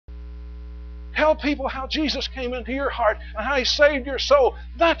Tell people how Jesus came into your heart and how He saved your soul.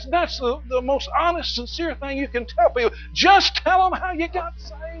 That's the most honest, sincere thing you can tell people. Just tell them how you got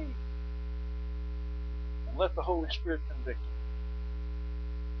saved. And let the Holy Spirit convict them.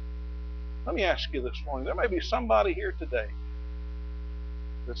 Let me ask you this morning. There may be somebody here today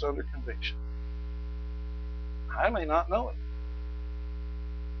that's under conviction. I may not know it.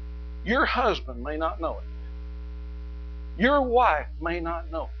 Your husband may not know it. Your wife may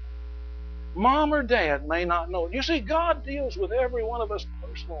not know it. Mom or dad may not know it. You see, God deals with every one of us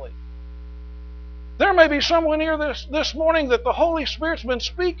personally. There may be someone here this morning that the Holy Spirit's been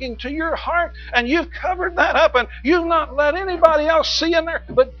speaking to your heart, and you've covered that up, and you've not let anybody else see in there.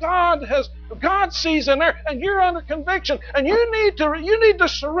 But God sees in there, and you're under conviction, and you need to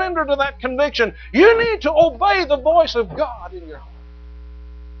surrender to that conviction. You need to obey the voice of God in your heart.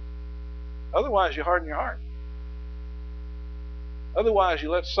 Otherwise, you harden your heart. Otherwise, you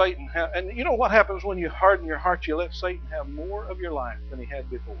let Satan have... And you know what happens when you harden your heart? You let Satan have more of your life than he had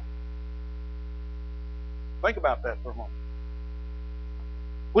before. Think about that for a moment.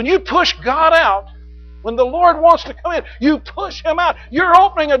 When you push God out, when the Lord wants to come in, you push Him out. You're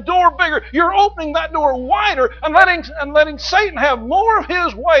opening a door bigger. You're opening that door wider and letting Satan have more of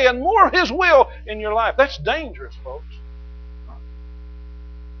his way and more of his will in your life. That's dangerous, folks.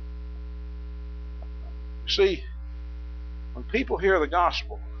 You see, when people hear the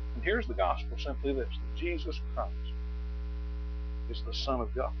gospel, and here's the gospel, simply this, that Jesus Christ is the Son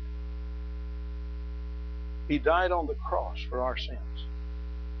of God. He died on the cross for our sins.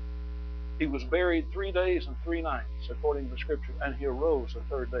 He was buried 3 days and 3 nights, according to the Scripture, and He arose the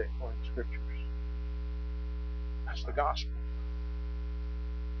 3rd day, according to the Scriptures. That's the gospel.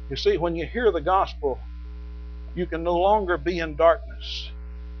 You see, when you hear the gospel, you can no longer be in darkness.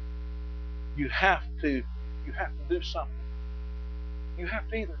 You have to do something. You have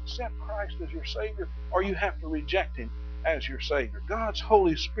to either accept Christ as your Savior, or you have to reject Him as your Savior. God's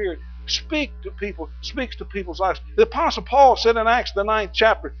Holy Spirit speaks to people's lives. The Apostle Paul said in Acts the 9th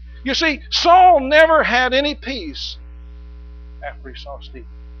chapter, you see, Saul never had any peace after he saw Stephen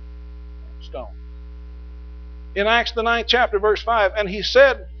stoned. In Acts the 9th chapter, verse 5, and he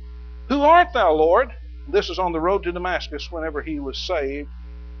said, who art thou, Lord? This is on the road to Damascus whenever he was saved.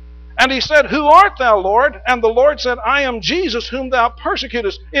 And he said, who art thou, Lord? And the Lord said, I am Jesus whom thou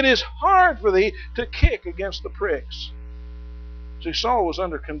persecutest. It is hard for thee to kick against the pricks. See, Saul was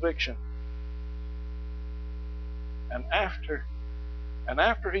under conviction. And after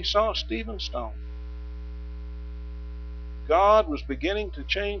he saw Stephen stoned, God was beginning to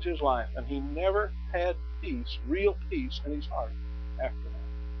change his life, and he never had peace, real peace in his heart after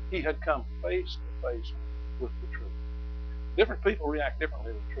that. He had come face to face with the truth. Different people react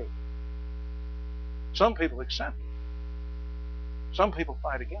differently to the truth. Some people accept it. Some people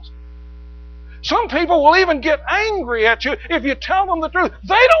fight against it. Some people will even get angry at you if you tell them the truth. They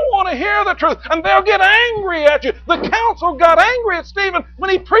don't want to hear the truth, and they'll get angry at you. The council got angry at Stephen when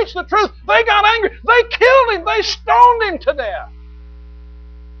he preached the truth. They got angry. They killed him. They stoned him to death.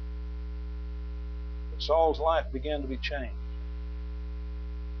 But Saul's life began to be changed.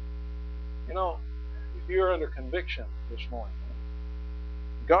 You know, if you're under conviction this morning,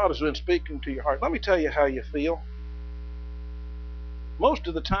 God has been speaking to your heart. Let me tell you how you feel. Most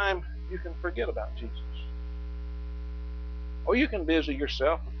of the time, you can forget about Jesus. Or you can busy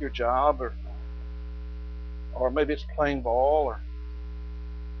yourself with your job, or maybe it's playing ball, or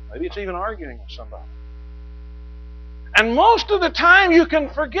maybe it's even arguing with somebody. And most of the time you can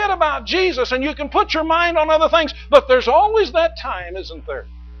forget about Jesus and you can put your mind on other things, but there's always that time, isn't there?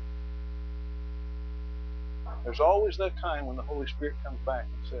 There's always that time when the Holy Spirit comes back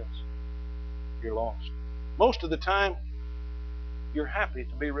and says, you're lost. Most of the time, you're happy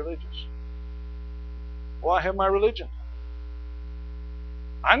to be religious. Well, I have my religion.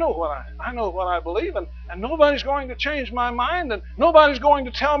 I know what I believe, and nobody's going to change my mind, and nobody's going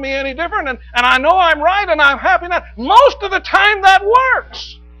to tell me any different, and I know I'm right, and I'm happy now. Most of the time that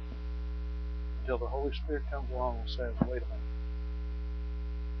works. Until the Holy Spirit comes along and says, wait a minute.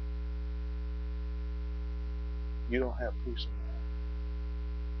 You don't have peace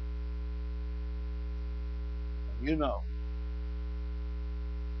in your life.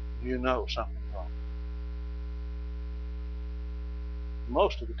 And you know something's wrong.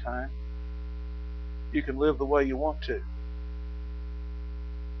 Most of the time, you can live the way you want to.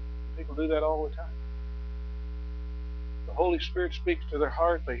 People do that all the time. The Holy Spirit speaks to their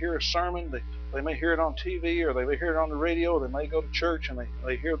heart. They hear a sermon. They may hear it on TV, or they may hear it on the radio. They may go to church and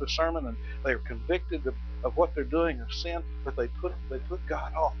they hear the sermon, and they are convicted of what they're doing of sin, but they put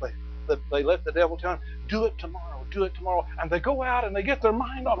God off. the devil tell them, do it tomorrow, do it tomorrow. And they go out and they get their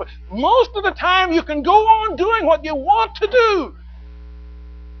mind off it. Most of the time you can go on doing what you want to do,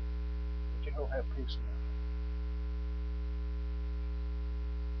 but you don't have peace in it.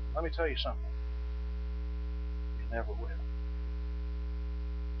 Let me tell you something. You never will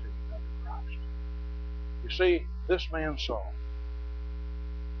until you come to Christ. You see, this man Saul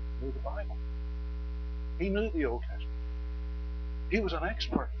knew the Bible. He knew the Old Testament. He was an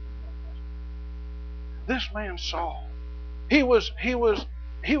expert in the Old Testament. This man Saul, he was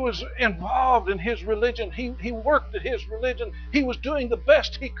involved in his religion. He worked at his religion. He was doing the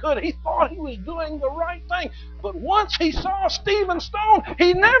best he could. He thought he was doing the right thing. But once he saw Stephen stoned,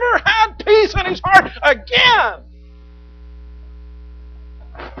 he never had peace in his heart again.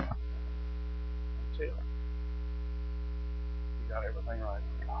 Until he got everything right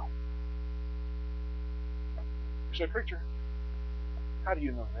with God. You say, preacher, how do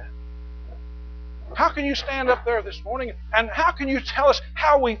you know that? How can you stand up there this morning and how can you tell us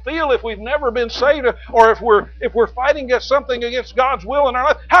how we feel if we've never been saved or if we're fighting against something against God's will in our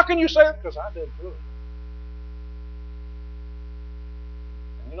life? How can you say it? Because I did too.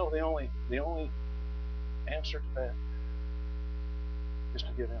 And you know the only answer to that is to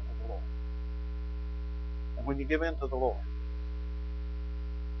give in to the Lord. And when you give in to the Lord,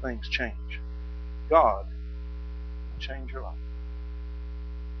 things change. God can change your life.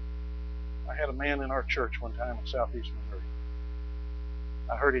 I had a man in our church one time in southeast Missouri.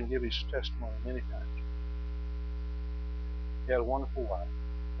 I heard him give his testimony many times. He had a wonderful wife,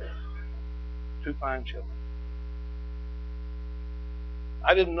 2 fine children.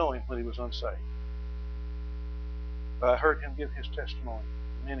 I didn't know him when he was unsaved, but I heard him give his testimony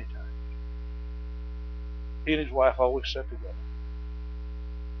many times. He and his wife always sat together.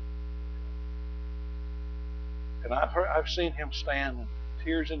 And I've seen him stand with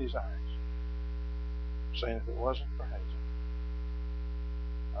tears in his eyes, saying if it wasn't for Hazel,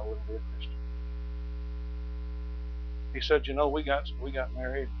 I wouldn't be a Christian. He said, you know, we got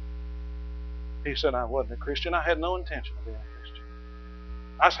married. He said, I wasn't a Christian. I had no intention of being a Christian.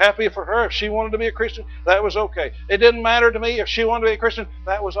 I was happy for her. If she wanted to be a Christian, that was okay. It didn't matter to me. If she wanted to be a Christian,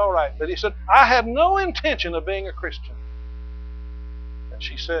 that was all right. But he said, I had no intention of being a Christian. And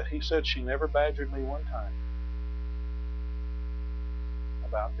he said she never badgered me one time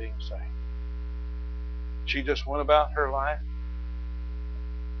about being saved. She just went about her life,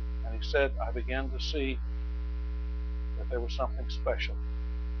 and he said, I began to see that there was something special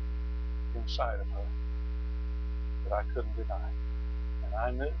inside of her that I couldn't deny. And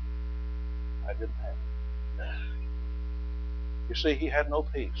I knew I didn't have it. You see, he had no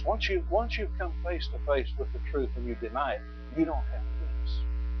peace. Once you've come face to face with the truth and you deny it, you don't have peace.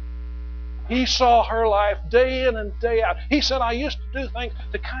 He saw her life day in and day out. He said, I used to do things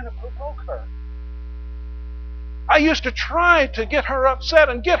to kind of provoke her. I used to try to get her upset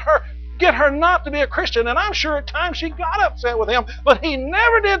and get her not to be a Christian. And I'm sure at times she got upset with him, but he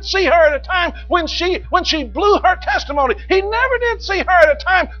never did see her at a time when she blew her testimony. He never did see her at a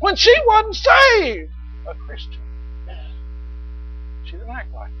time when she wasn't saved. A Christian. She didn't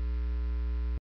act like it.